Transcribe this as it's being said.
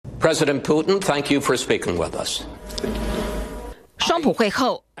President Putin, thank you for speaking with us. 双普会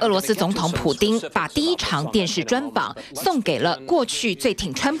后，俄罗斯总统普丁把第一场电视专访送给了过去最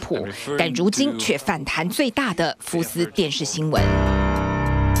挺川普，但如今却反弹最大的福斯电视新闻。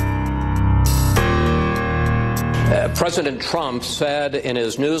President Trump said in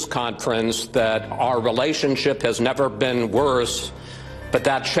his news conference that our relationship has never been worse, but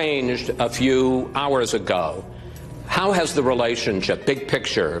that changed a few hours ago. How has the relationship, big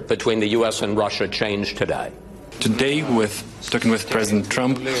picture, between the U.S. and Russia changed today? Today, talking with President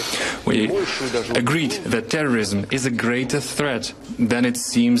Trump, we agreed that terrorism is a greater threat than it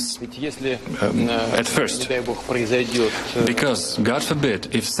seems at first. Because, God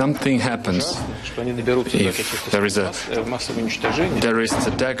forbid, if something happens, if there is a terrorist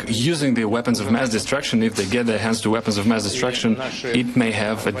attack using the weapons of mass destruction, if they get their hands to weapons of mass destruction, it may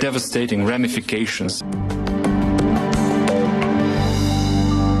have devastating ramifications.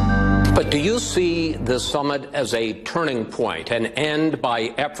 But do you see the summit as a turning point, an end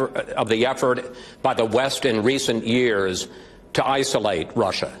of the effort by the West in recent years to isolate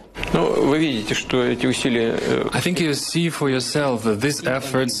Russia? I think you see for yourself that these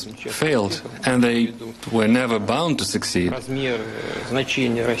efforts failed, and they were never bound to succeed. I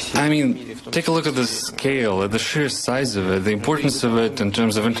mean, take a look at the scale, at the sheer size of it, the importance of it in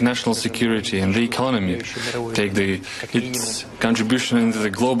terms of international security and the economy. Take its contribution into the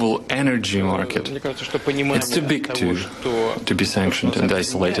global energy market. It's too big to be sanctioned and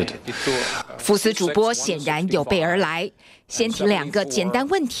isolated. 福斯主播显然有备而来，先提两个简单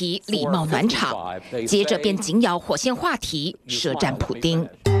问题，礼貌暖场，接着便紧咬火线话题，舌战普丁。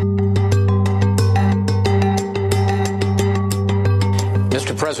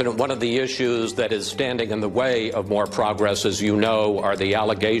Mr. President, one of the issues that is standing in the way of more progress, as you know, are the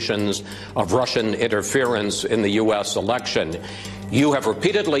allegations of Russian interference in the U.S. election. You have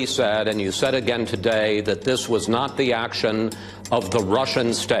repeatedly said, and you said again today, that this was not the action of the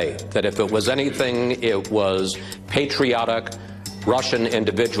Russian state, that if it was anything, it was patriotic Russian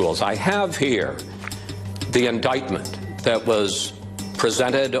individuals. I have here the indictment that was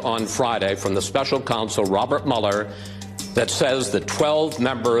presented on Friday from the special counsel, Robert Mueller, that says that 12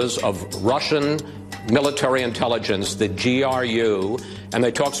 members of Russian military intelligence, the GRU, and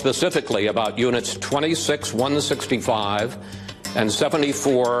they talk specifically about units 26-165 and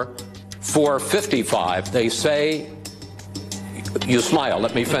 74-455. They say, you smile,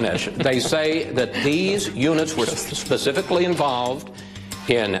 let me finish. They say that these units were specifically involved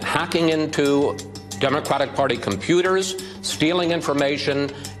in hacking into Democratic Party computers, stealing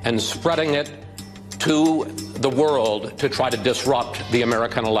information, and spreading it to the world to try to disrupt the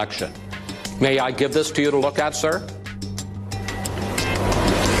American election. May I give this to you to look at, sir?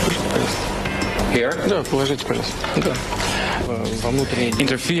 Here?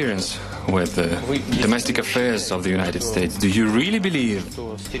 Interference with the domestic affairs of the United States. Do you really believe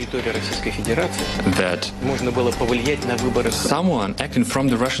that someone acting from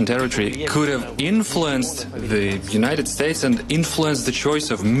the Russian territory could have influenced the United States and influenced the choice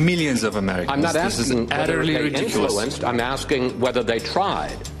of millions of Americans? I'm not this asking is utterly whether they ridiculous. Influenced. I'm asking whether they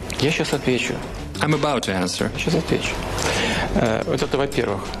tried. I'm about to answer.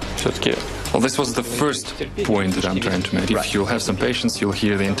 Well, this was the first point that I'm trying to make. If you'll have some patience, you'll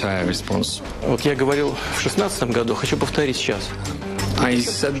hear the entire response. I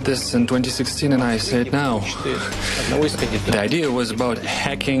said this in 2016 and I say it now. The idea was about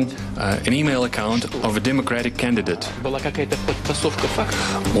hacking an email account of a Democratic candidate.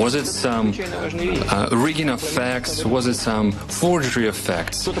 Was it some rigging of facts? Was it some forgery of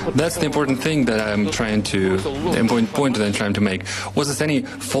facts? That's the important thing that I'm trying to, the important point that I'm trying to make. Was it any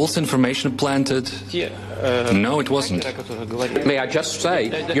false information planted? No, it wasn't. May I just say,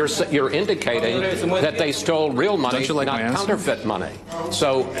 you're indicating that they stole real money, Don't you like not my answer? counterfeit money.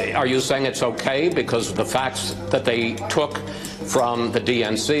 So are you saying it's okay because of the facts that they took from the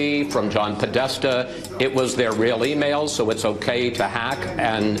DNC, from John Podesta, it was their real emails, so it's okay to hack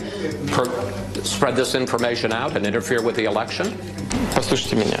and spread this information out and interfere with the election?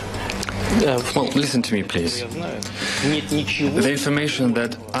 Well, listen to me, please. The information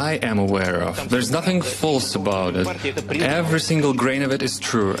that I am aware of, there's nothing false about it. Every single grain of it is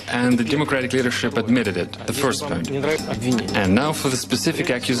true, and the Democratic leadership admitted it, the first point. And now for the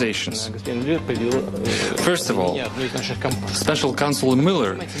specific accusations. First of all, Special Counsel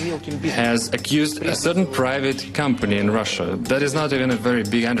Mueller has accused a certain private company in Russia that is not even a very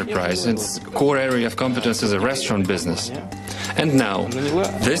big enterprise. Its core area of competence is a restaurant business. And now,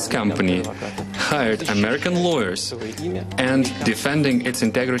 this company hired American lawyers and defending its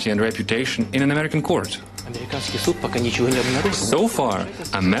integrity and reputation in an American court. So far,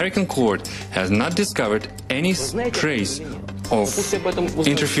 American court has not discovered any trace of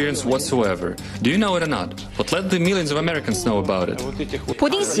interference whatsoever. Do you know it or not? But let the millions of Americans know about it. 普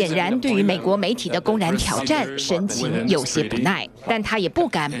丁显然对于美国媒体的公然挑战神情有些不耐，但他也不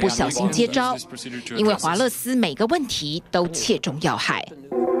敢不小心接招，因为华勒斯每个问题都切中要害。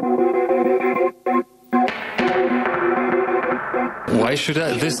Why should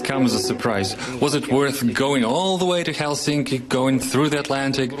this come as a surprise? Was it worth going all the way to Helsinki, going through the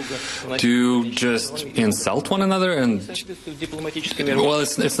Atlantic, to just insult one another? And well,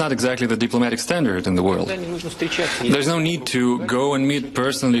 it's not exactly the diplomatic standard in the world. There's no need to go and meet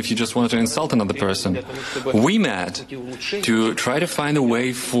personally if you just want to insult another person. We met to try to find a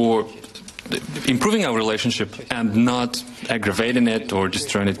way for improving our relationship and not aggravating it or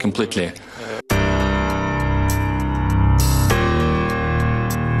destroying it completely.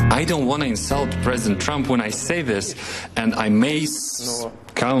 I don't want to insult President Trump when I say this, and I may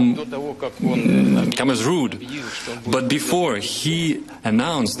come as rude, but before he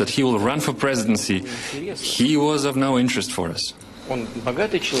announced that he will run for presidency, he was of no interest for us.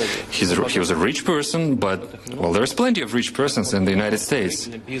 He was a rich person, but, well, there's plenty of rich persons in the United States.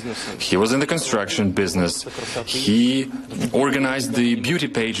 He was in the construction business. He organized the beauty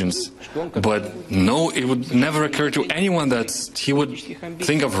pageants. But no, it would never occur to anyone that he would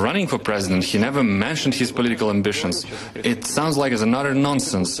think of running for president. He never mentioned his political ambitions. It sounds like it's another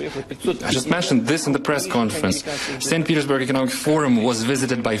nonsense. I just mentioned this in the press conference. St. Petersburg Economic Forum was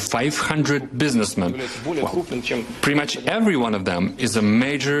visited by 500 businessmen. Well, pretty much every one of them is a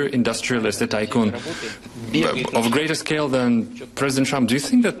major industrialist, a tycoon of a greater scale than President Trump. Do you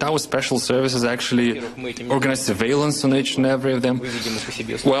think that our special services actually organize surveillance on each and every of them?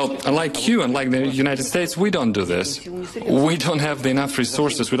 Well, unlike you, unlike the United States, we don't do this. We don't have enough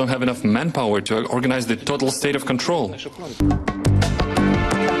resources, we don't have enough manpower to organize the total state of control.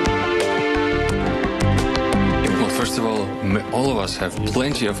 First of all of us have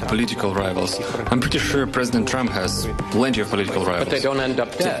plenty of political rivals. I'm pretty sure President Trump has plenty of political rivals. But they don't end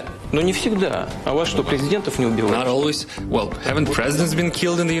up dead. Но не всегда. А вас что, президентов не убивают? Not always. Well, haven't presidents been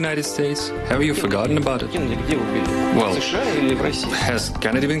killed in the United States? Have you forgotten about it? Где убили? Well, в США или в России? Has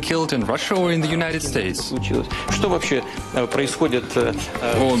Kennedy been killed in Russia or in the United States? Что вообще происходит?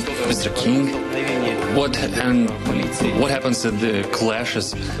 Oh, Mr. King, what happens at the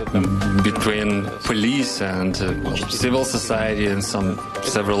clashes between police and civil society and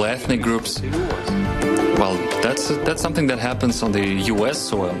several ethnic groups? Well, that's something that happens on the U.S.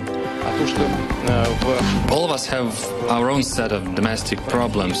 soil. All of us have our own set of domestic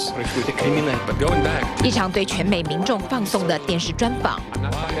problems. But going back, 一场对全美民众放送的电视专访，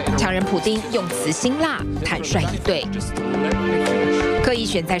强人普丁用词辛辣，坦率以对。刻意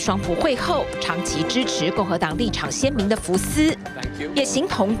选在双普会后，长期支持共和党立场鲜明的福斯，也形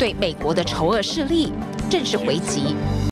同对美国的仇恶势力正式回击。